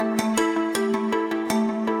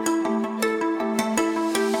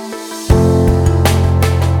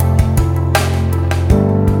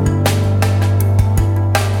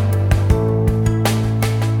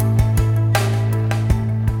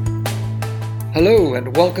Hello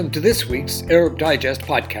and welcome to this week's Arab Digest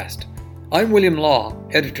podcast. I'm William Law,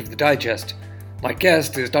 editor of the Digest. My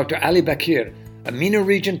guest is Dr. Ali Bakir, a MENA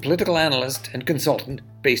region political analyst and consultant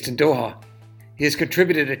based in Doha. He has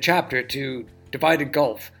contributed a chapter to Divided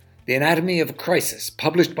Gulf, The Anatomy of a Crisis,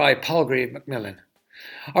 published by Palgrave Macmillan.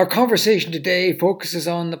 Our conversation today focuses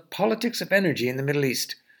on the politics of energy in the Middle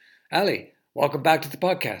East. Ali, welcome back to the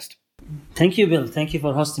podcast. Thank you, Bill. Thank you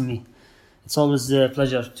for hosting me. It's always a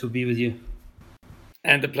pleasure to be with you.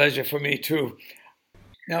 And a pleasure for me too.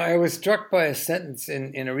 Now, I was struck by a sentence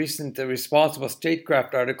in a recent Responsible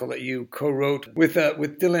Statecraft article that you co-wrote with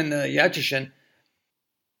Dylan Yachishan.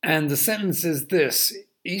 And the sentence is this: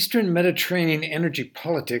 Eastern Mediterranean energy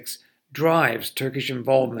politics drives Turkish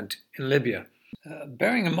involvement in Libya.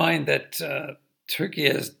 Bearing in mind that Turkey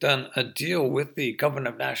has done a deal with the Government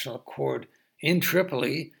of National Accord in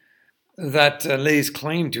Tripoli that lays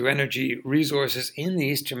claim to energy resources in the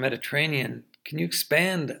Eastern Mediterranean, can you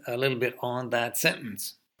expand a little bit on that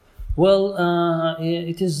sentence? Well,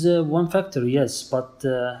 it is one factor, yes, but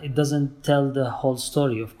it doesn't tell the whole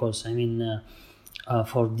story, of course. I mean,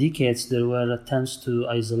 for decades, there were attempts to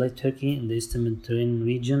isolate Turkey in the Eastern Mediterranean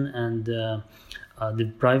region and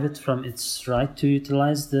deprive it from its right to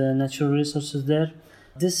utilize the natural resources there.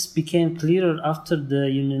 This became clearer after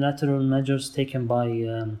the unilateral measures taken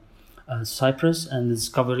by Cyprus and the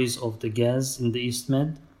discoveries of the gas in the East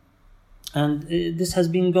Med. And this has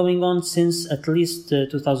been going on since at least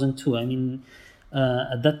 2002. I mean,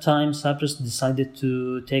 at that time, Cyprus decided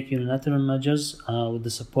to take unilateral measures with the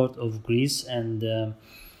support of Greece and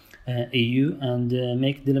EU and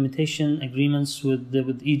make delimitation agreements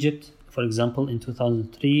with Egypt, for example, in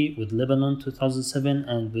 2003, with Lebanon 2007,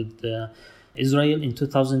 and with Israel in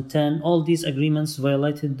 2010. All these agreements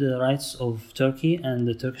violated the rights of Turkey and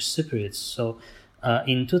the Turkish Cypriots. So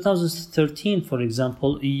in 2013, for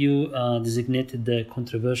example, EU designated the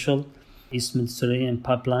controversial East Mediterranean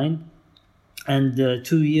pipeline, and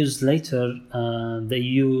 2 years later, the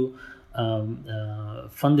EU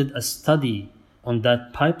funded a study on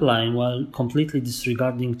that pipeline while completely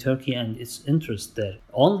disregarding Turkey and its interest there.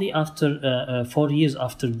 Only after 4 years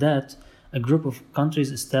after that, a group of countries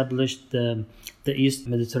established the East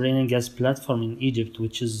Mediterranean Gas Platform in Egypt,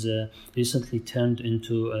 which is recently turned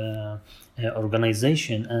into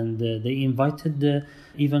organization, and they invited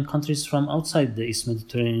even countries from outside the East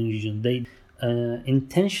Mediterranean region. They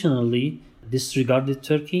intentionally disregarded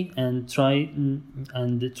Turkey and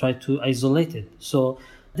tried to isolate it. So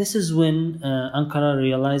this is when Ankara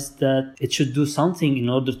realized that it should do something in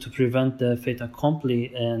order to prevent the fait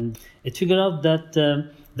accompli, and it figured out that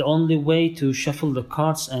the only way to shuffle the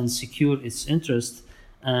cards and secure its interest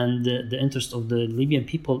and the interest of the Libyan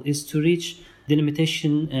people is to reach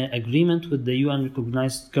delimitation agreement with the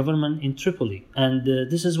UN-recognized government in Tripoli. And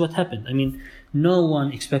this is what happened. I mean, no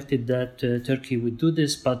one expected that Turkey would do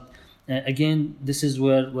this, but again, this is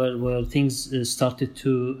where things started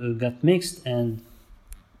to get mixed, and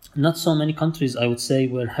not so many countries, I would say,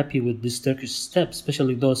 were happy with this Turkish step,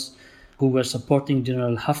 especially those who were supporting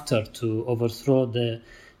General Haftar to overthrow the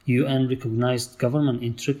UN-recognized government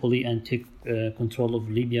in Tripoli and take control of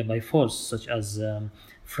Libya by force, such as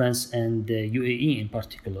France and UAE in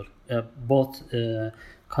particular. Both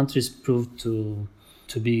countries proved to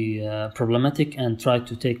be problematic and tried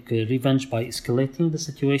to take revenge by escalating the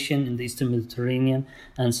situation in the Eastern Mediterranean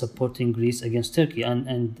and supporting Greece against Turkey.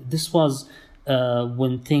 And this was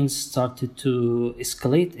when things started to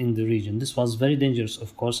escalate in the region. This was very dangerous,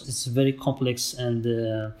 of course. It's a very complex and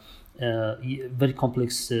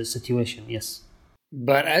situation, yes.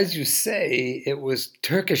 But as you say, it was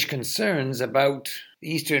Turkish concerns about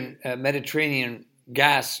Eastern Mediterranean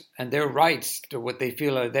gas and their rights, to what they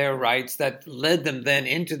feel are their rights, that led them then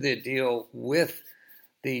into the deal with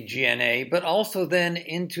the GNA, but also then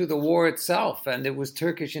into the war itself. And it was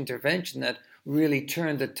Turkish intervention that really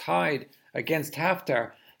turned the tide against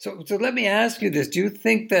Haftar. So let me ask you this. Do you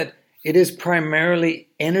think that it is primarily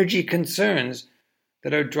energy concerns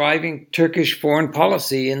that are driving Turkish foreign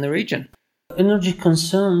policy in the region? Energy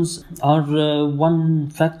concerns are one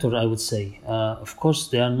factor, I would say. Of course,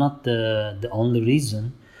 they are not the only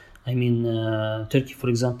reason. I mean, Turkey, for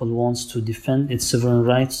example, wants to defend its sovereign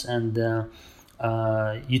rights and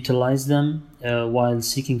utilize them while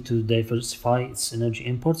seeking to diversify its energy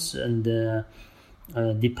imports. And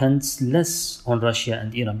depends less on Russia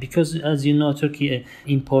and Iran because, as you know, Turkey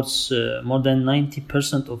imports more than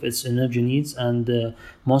 90% of its energy needs, and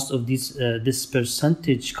most of this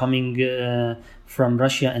percentage coming from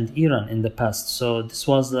Russia and Iran in the past. So this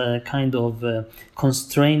was a kind of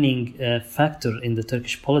constraining factor in the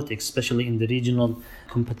Turkish politics, especially in the regional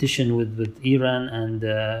competition with Iran and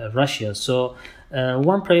Russia. So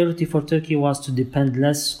one priority for Turkey was to depend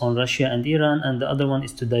less on Russia and Iran, and the other one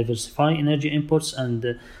is to diversify energy imports, and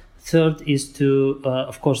the third is to,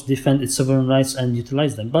 of course, defend its sovereign rights and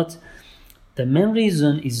utilize them. But the main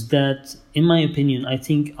reason is that, in my opinion, I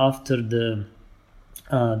think after the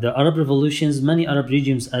Arab revolutions, many Arab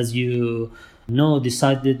regimes, as you know,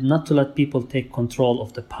 decided not to let people take control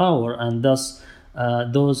of the power, and thus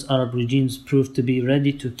those Arab regimes proved to be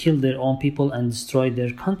ready to kill their own people and destroy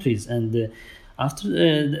their countries. And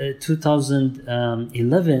after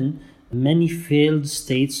 2011, many failed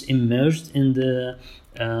states emerged in the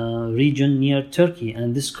region near Turkey,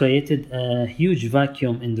 and this created a huge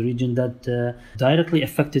vacuum in the region that directly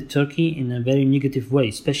affected Turkey in a very negative way,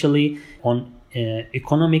 especially on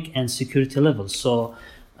economic and security levels. So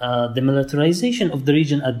the militarization of the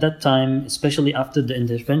region at that time, especially after the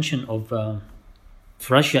intervention of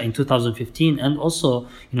Russia in 2015, and also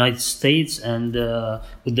United States, and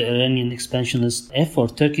with the Iranian expansionist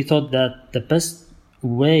effort, Turkey thought that the best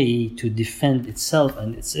way to defend itself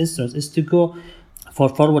and its interests is to go for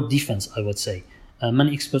forward defense, I would say.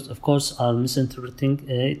 Many experts, of course, are misinterpreting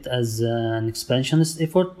it as an expansionist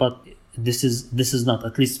effort, but this is not,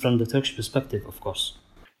 at least from the Turkish perspective, of course.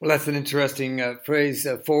 Well, that's an interesting phrase,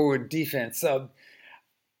 forward defense.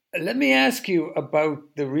 Let me ask you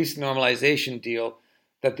about the recent normalization deal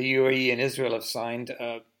that the UAE and Israel have signed.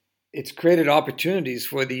 It's created opportunities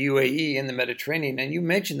for the UAE in the Mediterranean, and you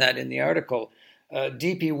mentioned that in the article.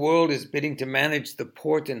 DP World is bidding to manage the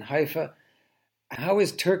port in Haifa. How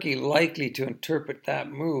is Turkey likely to interpret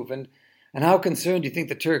that move, and how concerned do you think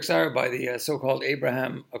the Turks are by the so-called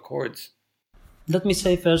Abraham Accords? Let me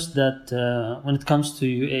say first that when it comes to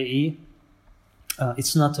UAE,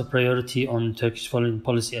 it's not a priority on Turkish foreign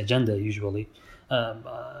policy agenda usually.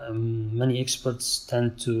 Many experts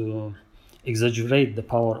tend to exaggerate the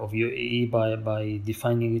power of UAE by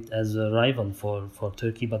defining it as a rival for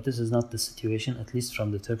Turkey, but this is not the situation, at least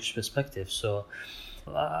from the Turkish perspective. So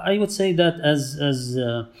I would say that as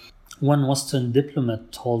one Western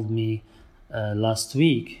diplomat told me last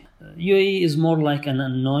week, UAE is more like an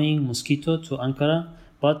annoying mosquito to Ankara,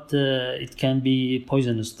 but it can be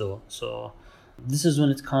poisonous though. So this is when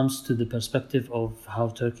it comes to the perspective of how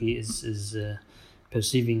Turkey is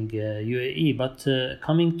perceiving UAE. But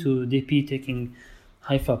coming to DP taking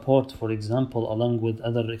Haifa port, for example, along with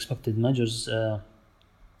other expected measures,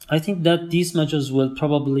 I think that these measures will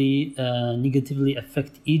probably negatively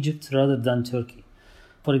affect Egypt rather than Turkey.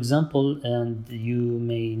 For example, and you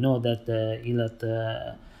may know that the Eilat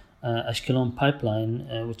Ashkelon pipeline,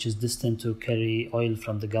 which is destined to carry oil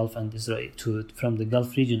from the Gulf and Israel from the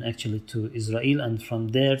Gulf region actually to Israel, and from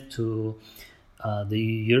there to the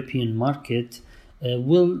European market,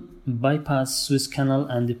 will bypass Suez Canal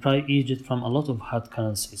and deprive Egypt from a lot of hard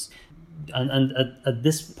currencies. And at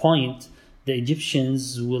this point, the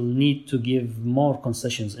Egyptians will need to give more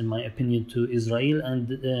concessions, in my opinion, to Israel.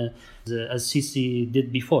 And as Sisi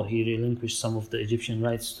did before, he relinquished some of the Egyptian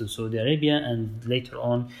rights to Saudi Arabia, and later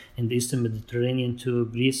on in the Eastern Mediterranean to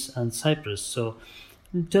Greece and Cyprus. So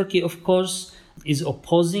Turkey, of course, is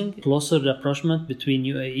opposing closer rapprochement between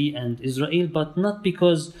UAE and Israel, but not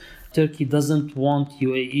because Turkey doesn't want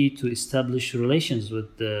UAE to establish relations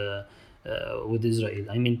with Israel.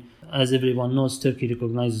 I mean, as everyone knows, Turkey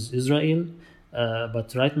recognizes Israel,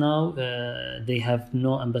 but right now they have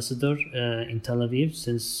no ambassador in Tel Aviv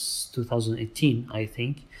since 2018, I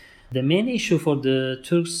think. The main issue for the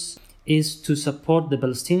Turks is to support the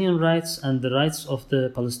Palestinian rights and the rights of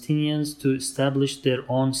the Palestinians to establish their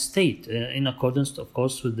own state in accordance, of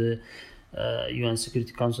course, with the UN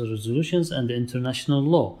Security Council resolutions and the international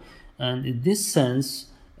law. And in this sense,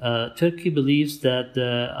 Turkey believes that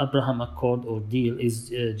the Abraham Accord or deal is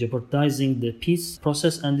jeopardizing the peace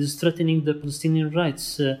process and is threatening the Palestinian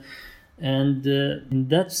rights. And in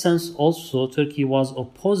that sense, also, Turkey was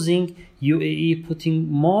opposing UAE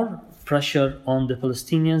putting more pressure on the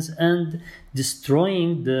Palestinians and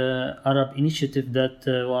destroying the Arab initiative that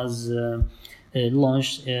was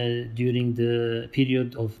launched during the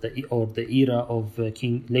period of the era of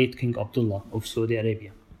late King Abdullah of Saudi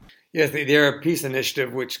Arabia. Yes, the Arab Peace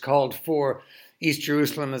Initiative, which called for East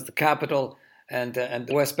Jerusalem as the capital and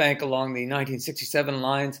the West Bank along the 1967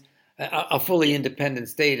 lines, a fully independent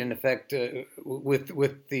state, in effect,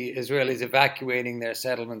 with the Israelis evacuating their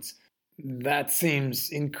settlements. That seems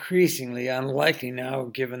increasingly unlikely now,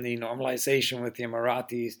 given the normalization with the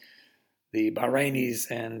Emiratis, the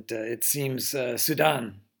Bahrainis, and it seems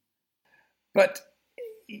Sudan. But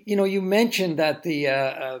you mentioned that the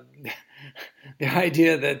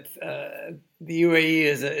idea that the UAE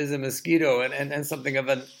is a mosquito and something of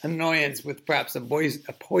an annoyance with perhaps a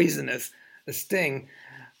poisonous sting.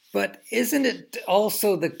 But isn't it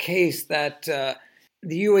also the case that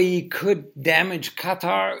the UAE could damage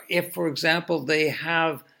Qatar if, for example, they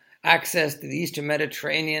have access to the Eastern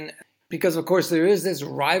Mediterranean? Because, of course, there is this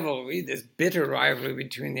rivalry, this bitter rivalry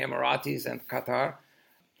between the Emiratis and Qatar.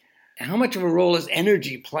 How much of a role is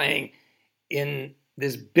energy playing in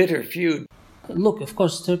this bitter feud? Look, of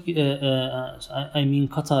course, Turkey.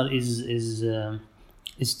 Qatar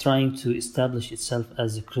is trying to establish itself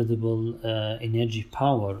as a credible energy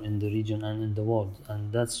power in the region and in the world,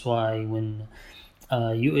 and that's why when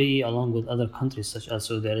UAE, along with other countries such as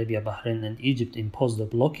Saudi Arabia, Bahrain, and Egypt, imposed a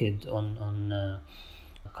blockade on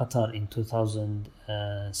Qatar in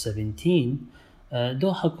 2017,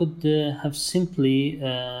 Doha could have simply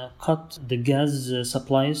cut the gas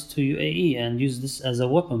supplies to UAE and use this as a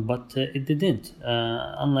weapon, but it didn't.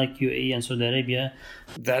 Unlike UAE and Saudi Arabia.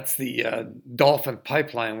 That's the Dolphin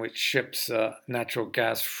pipeline, which ships natural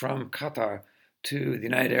gas from Qatar to the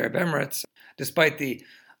United Arab Emirates. Despite the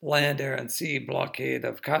land, air, and sea blockade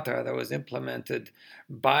of Qatar that was implemented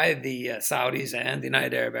by the Saudis and the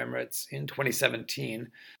United Arab Emirates in 2017,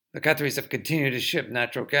 the Qataris have continued to ship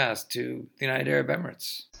natural gas to the United Arab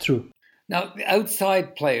Emirates. True. Now, the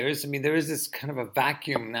outside players, there is this kind of a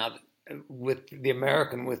vacuum now with the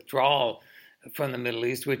American withdrawal from the Middle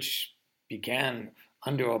East, which began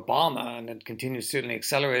under Obama and it continues certainly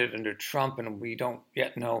accelerated under Trump, and we don't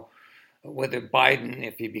yet know whether Biden,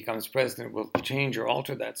 if he becomes president, will change or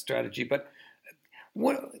alter that strategy. But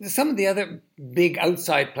some of the other big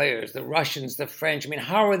outside players, the Russians, the French,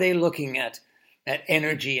 how are they looking at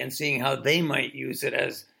energy and seeing how they might use it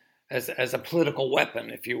as a political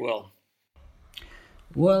weapon, if you will?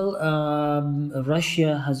 Well,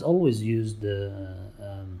 Russia has always used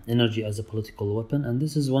energy as a political weapon, and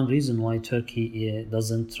this is one reason why Turkey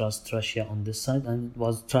doesn't trust Russia on this side and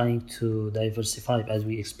was trying to diversify, as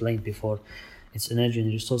we explained before, its energy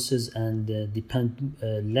and resources and depend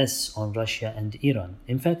less on Russia and Iran.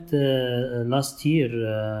 In fact, last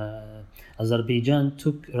year, Azerbaijan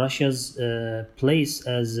took Russia's place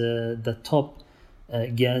as the top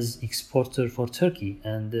gas exporter for Turkey,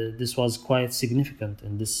 and this was quite significant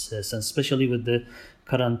in this sense, especially with the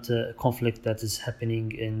current conflict that is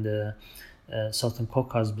happening in the Southern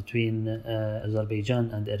Caucasus between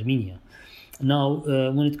Azerbaijan and Armenia. Now,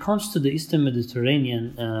 when it comes to the Eastern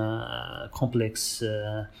Mediterranean complex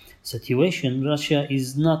situation, Russia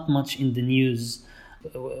is not much in the news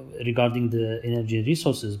regarding the energy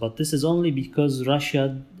resources, but this is only because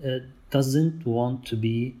Russia doesn't want to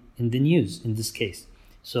be in the news in this case.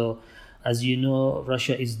 So, as you know,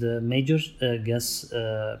 Russia is the major gas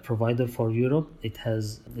provider for Europe. It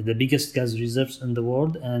has the biggest gas reserves in the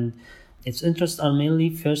world, and its interests are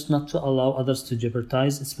mainly, first, not to allow others to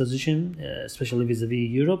jeopardize its position, especially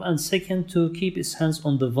vis-a-vis Europe, and second, to keep its hands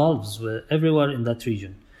on the valves everywhere in that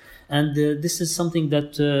region. And this is something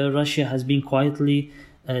that Russia has been quietly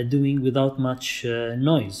doing without much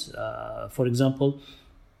noise. For example,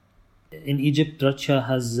 in Egypt, Russia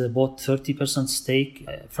has bought 30% stake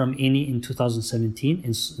from Eni in 2017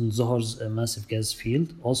 in Zohr's massive gas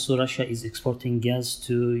field. Also, Russia is exporting gas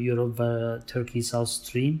to Europe via Turkey South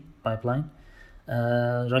Stream pipeline.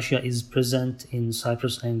 Russia is present in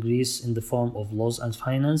Cyprus and Greece in the form of laws and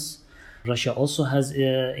finance. Russia also has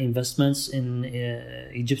investments in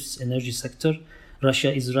Egypt's energy sector.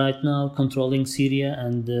 Russia is right now controlling Syria,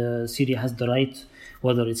 and Syria has the right,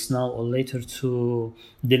 whether it's now or later, to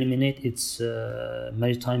delineate its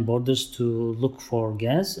maritime borders to look for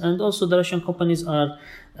gas. And also the Russian companies are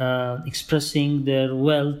expressing their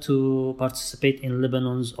will to participate in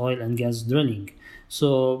Lebanon's oil and gas drilling.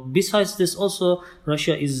 So besides this, also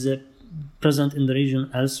Russia is present in the region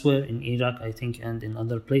elsewhere, in Iraq, I think, and in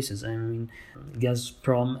other places.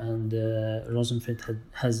 Gazprom and Rosenfeld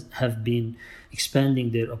have been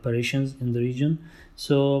expanding their operations in the region.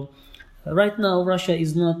 So right now, Russia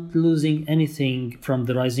is not losing anything from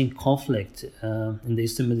the rising conflict in the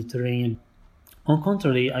Eastern Mediterranean. On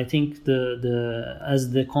contrary, I think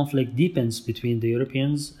as the conflict deepens between the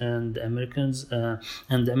Europeans and the Americans,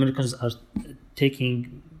 and the Americans are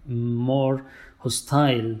taking more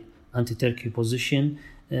hostile anti-Turkey position,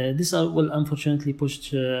 this will unfortunately push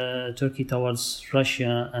Turkey towards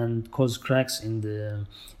Russia and cause cracks in the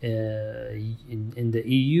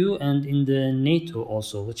EU and in the NATO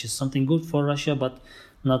also, which is something good for Russia, but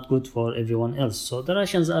not good for everyone else. So the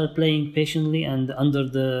Russians are playing patiently and under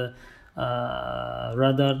the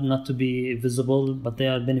radar, not to be visible, but they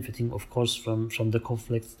are benefiting, of course, from the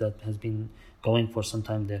conflict that has been going for some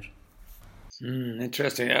time there.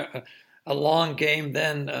 Interesting. A long game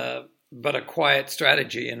then, but a quiet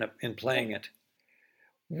strategy in playing it.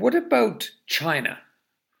 What about China?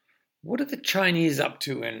 What are the Chinese up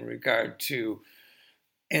to in regard to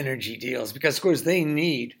energy deals? Because, of course, they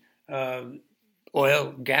need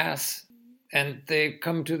oil, gas, and they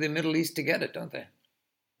come to the Middle East to get it, don't they?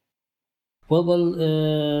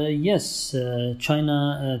 Yes.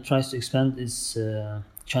 China tries to expand its.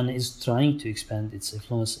 China is trying to expand its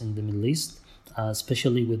influence in the Middle East,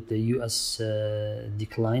 especially with the U.S.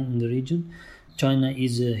 Decline in the region. China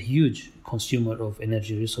is a huge consumer of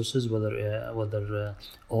energy resources, whether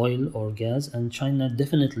oil or gas, and China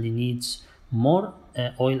definitely needs more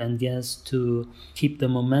oil and gas to keep the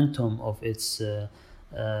momentum of its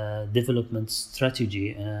development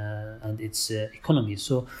strategy and its economy.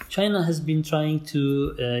 So China has been trying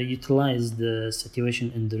to utilize the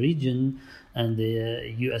situation in the region and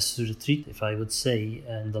the U.S. retreat, if I would say,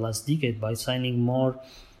 in the last decade by signing more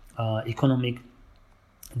economic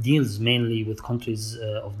deals, mainly with countries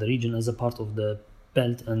of the region as a part of the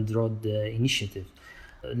Belt and Road Initiative.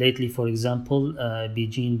 Lately, for example,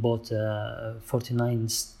 Beijing bought 49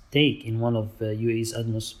 stake in one of UAE's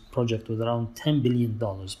ADNOS project with around $10 billion.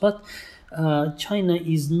 But China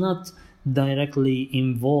is not directly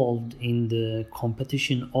involved in the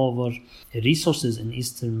competition over resources in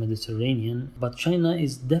Eastern Mediterranean, but China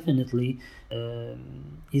is definitely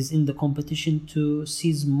is in the competition to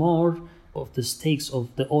seize more of the stakes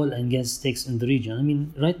of the oil and gas stakes in the region. I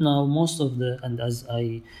mean, right now, and as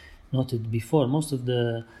I noted before, most of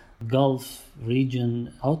the Gulf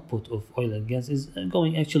region output of oil and gas is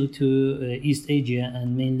going actually to East Asia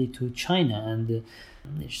and mainly to China. And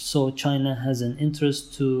so China has an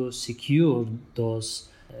interest to secure those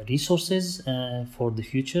resources for the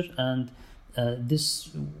future. And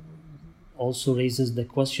this also raises the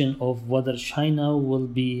question of whether China will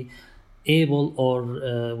be able or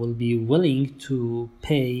will be willing to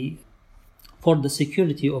pay for the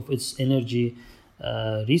security of its energy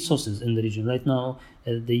resources in the region. Right now,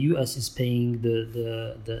 the U.S. is paying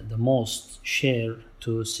the most share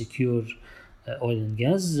to secure oil and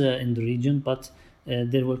gas in the region, but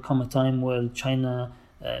there will come a time where China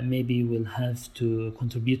maybe will have to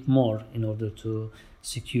contribute more in order to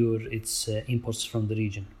secure its imports from the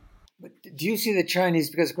region. But do you see the Chinese,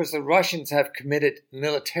 because of course the Russians have committed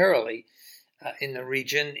militarily in the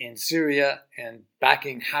region, in Syria, and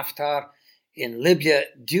backing Haftar in Libya,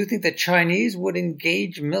 do you think the Chinese would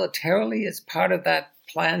engage militarily as part of that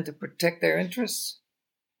plan to protect their interests?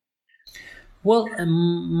 Well,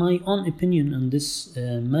 my own opinion on this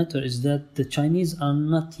matter is that the Chinese are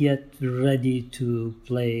not yet ready to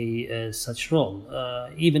play such role.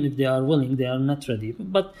 Even if they are willing, they are not ready.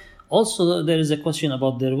 But also there is a question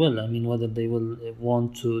about their will. I mean, whether they will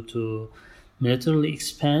want to militarily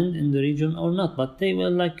expand in the region or not. But they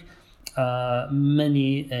will, like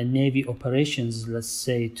many Navy operations, let's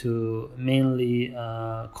say, to mainly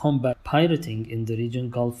combat pirating in the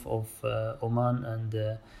region, Gulf of Oman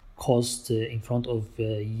and coast in front of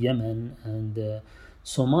Yemen and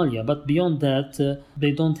Somalia. But beyond that,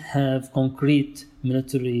 they don't have concrete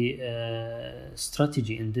military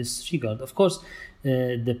strategy in this regard. Of course,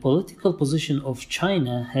 the political position of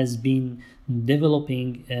China has been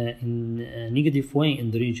developing in a negative way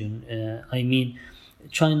in the region. I mean,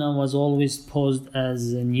 China was always posed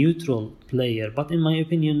as a neutral player, but in my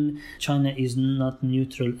opinion, China is not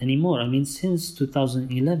neutral anymore. I mean, since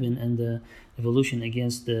 2011 and the revolution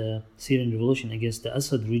against the Syrian revolution against the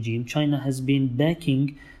Assad regime, China has been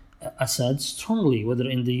backing Assad strongly, whether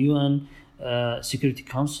in the UN Security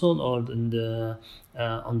Council or in the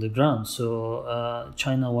on the ground. So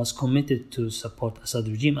China was committed to support Assad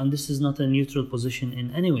regime, and this is not a neutral position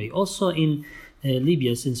in any way. Also in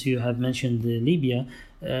Libya, since you have mentioned Libya,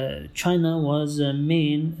 China was a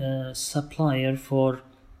main supplier for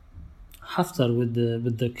Haftar with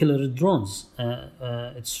the killer drones.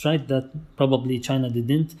 It's right that probably China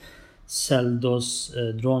didn't sell those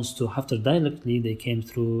drones to Haftar directly. They came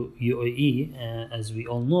through UAE, as we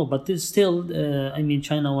all know. But still, I mean,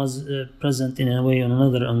 China was present in a way or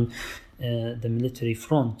another on the military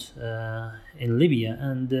front in Libya.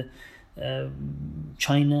 And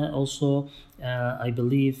China also, I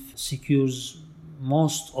believe, secures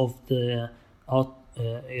most of the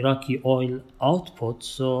Iraqi oil output.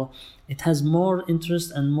 So it has more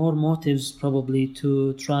interest and more motives probably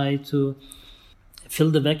to try to fill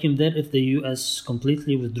the vacuum there if the U.S.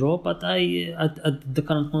 completely withdraw. But at the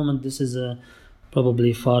current moment, this is a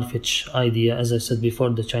probably far-fetched idea. As I said before,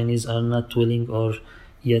 the Chinese are not willing or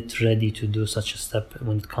yet ready to do such a step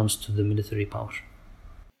when it comes to the military power.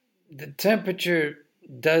 The temperature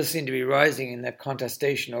does seem to be rising in that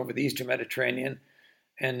contestation over the Eastern Mediterranean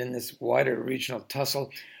and in this wider regional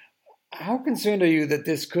tussle. How concerned are you that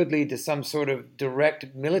this could lead to some sort of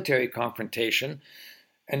direct military confrontation?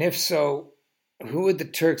 And if so, who would the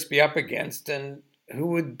Turks be up against and who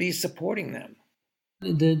would be supporting them?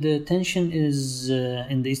 The tension is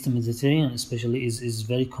in the Eastern Mediterranean, especially, is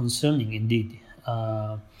very concerning indeed.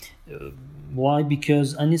 Why?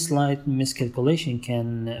 Because any slight miscalculation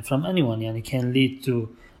from anyone, can lead to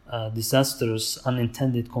disastrous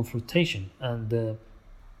unintended confrontation. And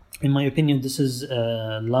in my opinion, this is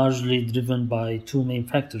largely driven by two main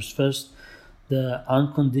factors. First, the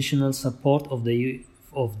unconditional support of the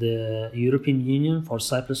European Union for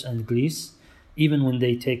Cyprus and Greece, even when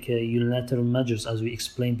they take unilateral measures, as we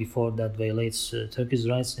explained before, that violates Turkey's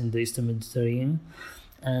rights in the Eastern Mediterranean.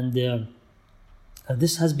 And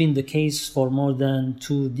this has been the case for more than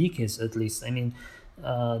 2 decades at least. I mean,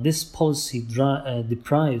 this policy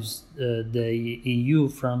deprives the EU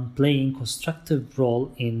from playing constructive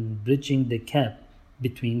role in bridging the gap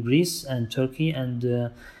between Greece and Turkey,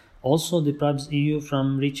 and also deprives EU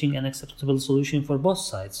from reaching an acceptable solution for both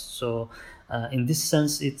sides. So in this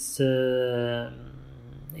sense, it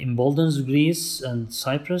emboldens Greece and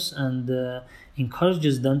Cyprus and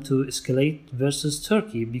encourages them to escalate versus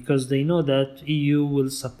Turkey, because they know that EU will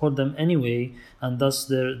support them anyway, and thus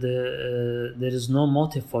there is no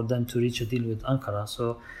motive for them to reach a deal with Ankara.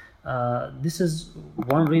 So this is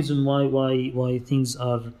one reason why things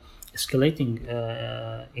are escalating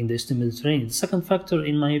in the Eastern Mediterranean. The second factor,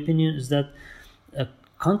 in my opinion, is that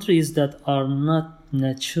countries that are not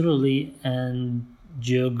naturally and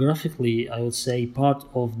geographically, I would say, part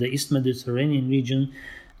of the East Mediterranean region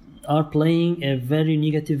are playing a very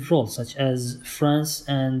negative role, such as France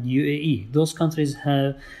and UAE. Those countries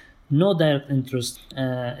have no direct interest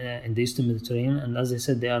in the Eastern Mediterranean, and as I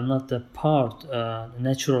said, they are not a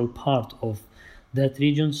natural part of that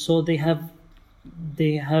region, so they have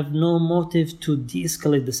no motive to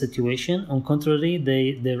de-escalate the situation. On contrary,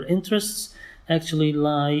 their interests actually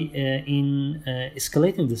lie in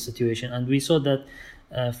escalating the situation, and we saw that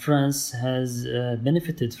France has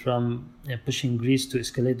benefited from pushing Greece to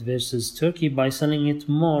escalate versus Turkey by selling it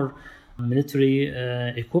more military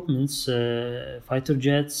equipments, fighter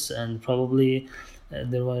jets, and probably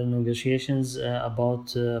there were negotiations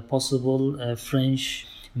about possible French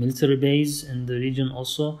military base in the region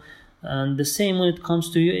also. And the same when it comes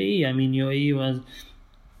to UAE. I mean, UAE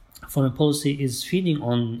foreign policy is feeding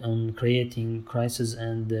on creating crisis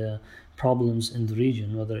and problems in the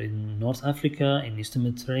region, whether in North Africa, in Eastern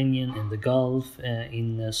Mediterranean, in the Gulf,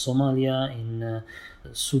 in Somalia, in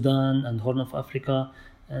Sudan and Horn of Africa,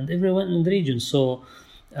 and everywhere in the region. So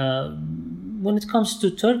when it comes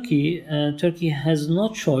to Turkey, Turkey has no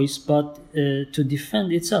choice but to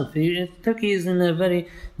defend itself. Turkey is in a very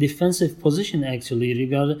defensive position, actually,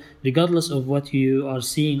 regardless of what you are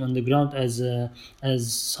seeing on the ground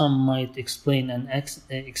as some might explain an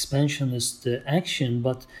expansionist action.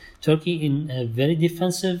 But Turkey in a very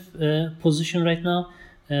defensive position right now.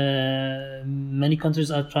 Many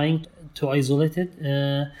countries are trying to isolate it,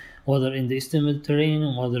 whether in the Eastern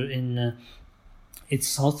Mediterranean, whether in its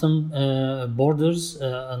southern borders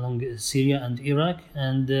along Syria and Iraq,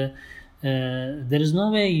 and there is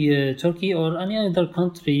no way Turkey or any other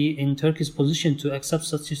country in Turkey's position to accept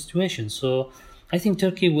such a situation. So I think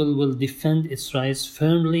Turkey will defend its rights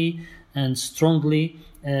firmly and strongly,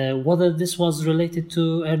 whether this was related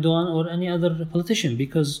to Erdogan or any other politician,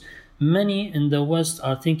 because many in the West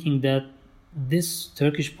are thinking that this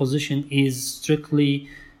Turkish position is strictly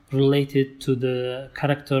related to the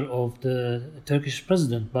character of the Turkish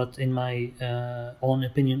president. But in my own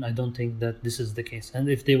opinion, I don't think that this is the case. And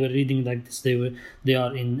if they were reading like this, they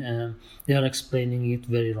are explaining it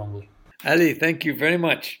very wrongly. Ali, thank you very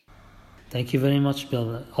much. Thank you very much,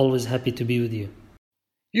 Bill. Always happy to be with you.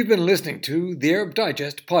 You've been listening to the Arab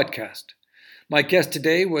Digest podcast. My guest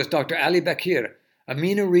today was Dr. Ali Bakir, a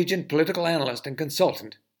MENA region political analyst and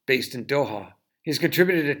consultant based in Doha. He's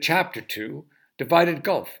contributed a chapter to Divided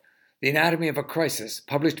Gulf, The Anatomy of a Crisis,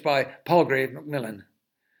 published by Palgrave Macmillan.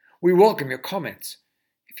 We welcome your comments.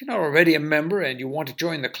 If you're not already a member and you want to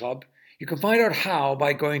join the club, you can find out how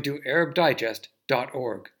by going to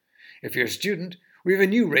arabdigest.org. If you're a student, we have a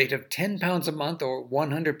new rate of £10 a month or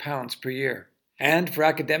 £100 per year. And for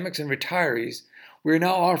academics and retirees, we are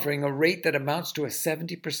now offering a rate that amounts to a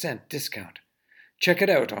 70% discount. Check it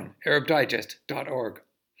out on arabdigest.org.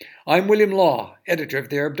 I'm William Law, editor of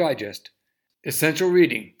the Arab Digest. Essential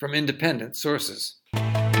reading from independent sources.